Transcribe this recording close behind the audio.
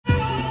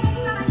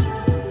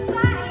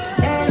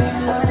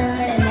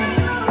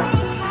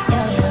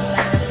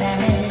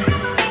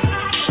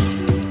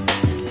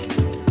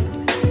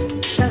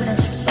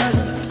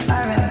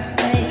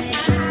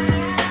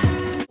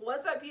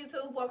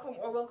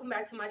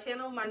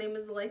channel. My name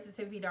is Alexis,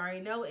 if you already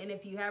know, and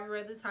if you haven't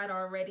read the title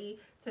already,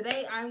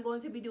 today I'm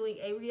going to be doing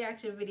a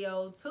reaction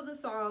video to the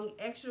song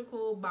Extra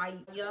Cool by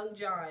Young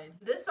John.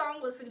 This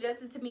song was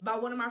suggested to me by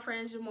one of my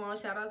friends, Jamal.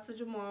 Shout out to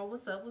Jamal.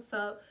 What's up, what's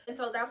up? And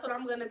so that's what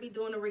I'm going to be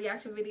doing a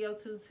reaction video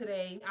to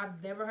today.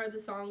 I've never heard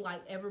the song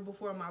like ever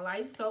before in my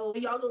life, so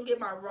y'all gonna get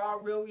my raw,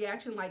 real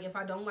reaction. Like if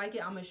I don't like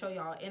it, I'm gonna show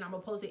y'all and I'm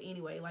gonna post it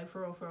anyway, like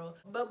for real, for real.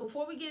 But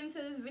before we get into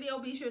this video,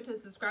 be sure to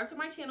subscribe to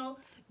my channel,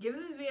 give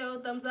this video a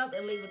thumbs up,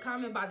 and leave a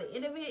comment by the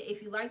end of it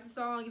if you like the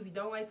song, if you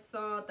don't like the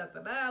song,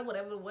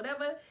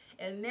 whatever.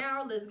 And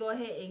now let's go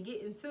ahead and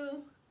get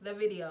into the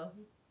video.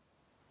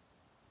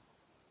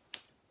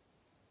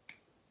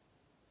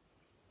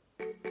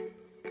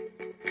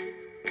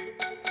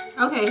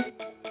 Okay.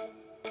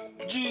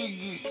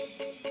 Jiggy.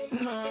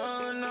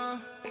 No.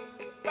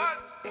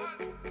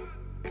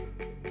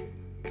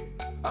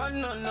 Oh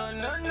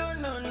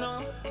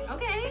no.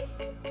 Okay.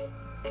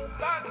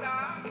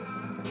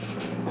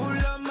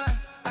 Ulama,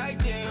 I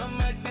day on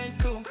my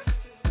dento.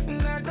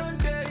 I don't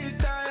tell you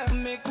tired.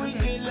 Make we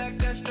get like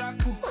Xtra.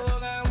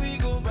 Oh, and we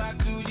go back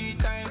to the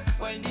time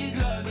when this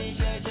love is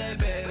share,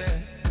 baby.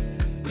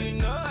 You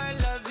know I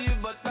love you,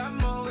 but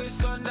I'm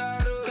always on the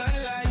road.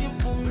 Can't lie, you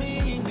put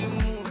me in the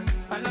mood,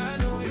 and I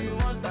know you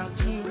want that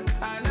too.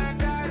 And I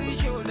gotta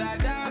show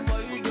that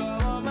for you,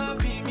 don't want my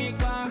be me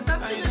back.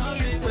 I know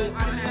me best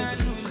when I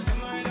lose.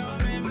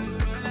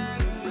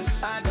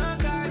 I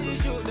don't gotta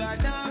show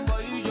that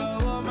for you,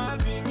 don't want my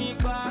be me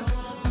back.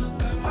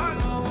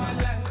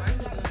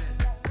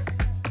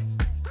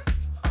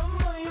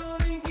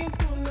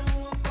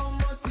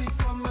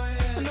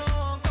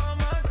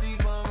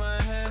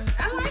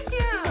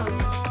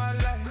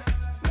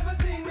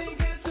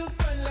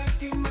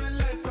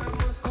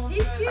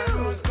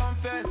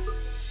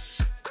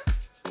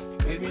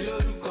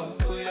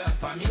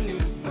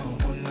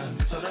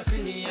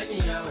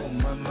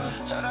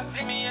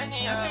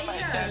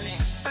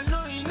 I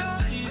know it's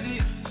not easy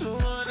to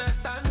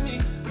understand me.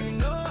 You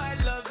know I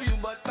love you,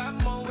 but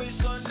I'm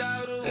always on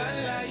that road.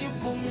 Can't lie, you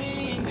put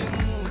me in the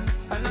mood,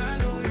 and I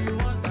know you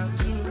want that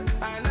too.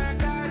 And I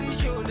gotta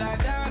show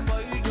that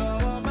for you,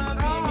 don't want my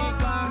baby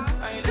back.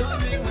 I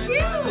don't make my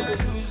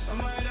spine loose. I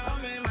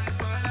don't make my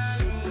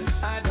spine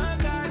loose. I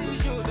don't gotta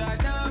show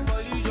that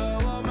for you,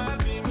 don't want my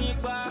baby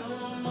back.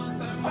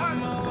 I'm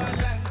no one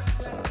like.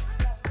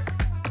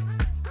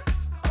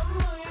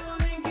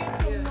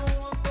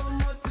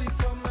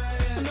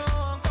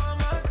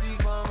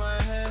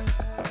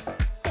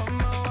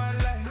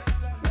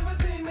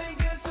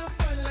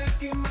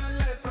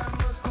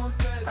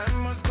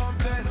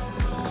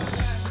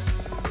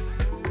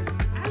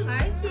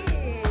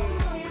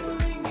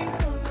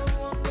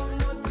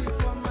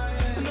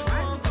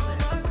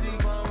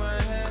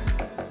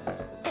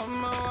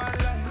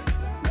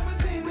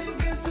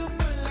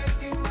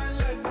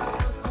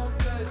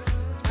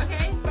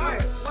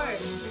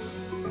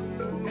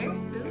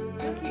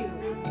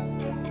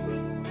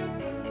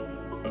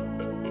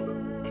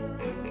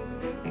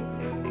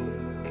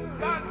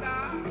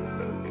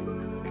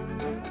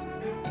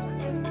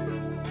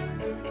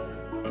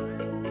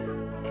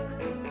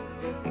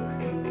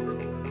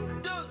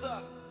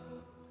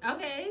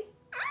 Okay,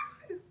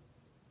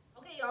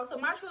 y'all, so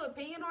my true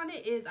opinion on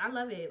it is I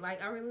love it.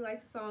 Like, I really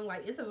like the song.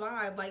 Like, it's a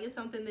vibe. Like, it's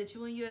something that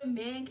you and your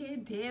man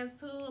can dance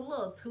to, a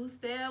little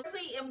two-step.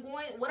 Actually,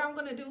 what I'm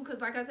gonna do, because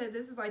like I said,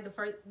 this is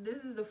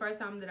the first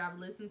time that I've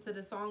listened to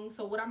the song.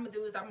 So what I'm gonna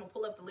do is I'm gonna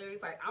pull up the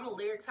lyrics. Like, I'm a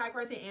lyric type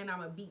person and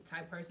I'm a beat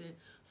type person.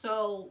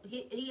 So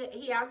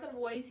he has a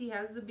voice, he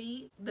has the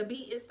beat. The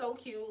beat is so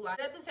cute. Like,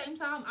 at the same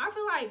time, I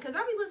feel like, because I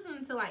be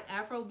listening to like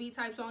Afro beat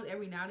type songs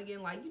every now and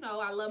again. Like, you know,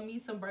 I love me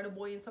some Burna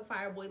Boy and some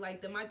Fireboy.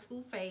 Like, they're my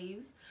two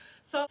faves.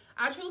 So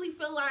I truly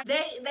feel like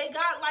they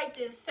got like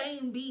this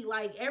same beat.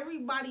 Like,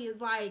 everybody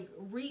is like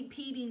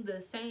repeating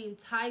the same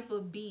type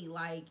of beat.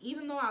 Like,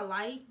 even though I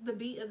like the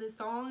beat of the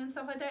song and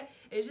stuff like that,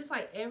 it's just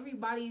like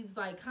everybody's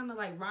like kind of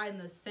like riding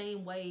the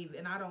same wave,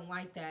 and I don't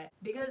like that,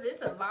 because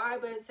it's a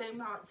vibe, but at the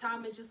same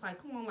time it's just like,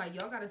 come on, like,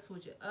 y'all gotta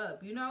switch it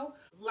up, you know?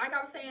 Like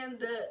I'm saying,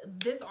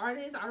 this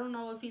artist, I don't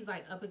know if he's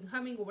like up and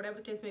coming or whatever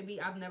the case may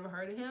be. I've never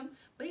heard of him,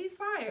 but he's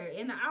fire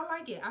and I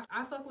like it.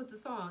 I fuck with the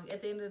song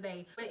at the end of the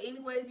day. But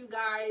anyways, you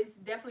guys,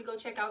 definitely go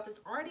check out this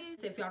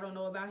artist. If y'all don't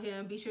know about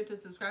him, be sure to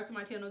subscribe to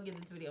my channel, give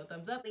this video a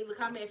thumbs up, leave a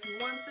comment if you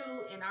want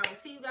to, and I will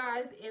see you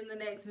guys in the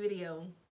next video.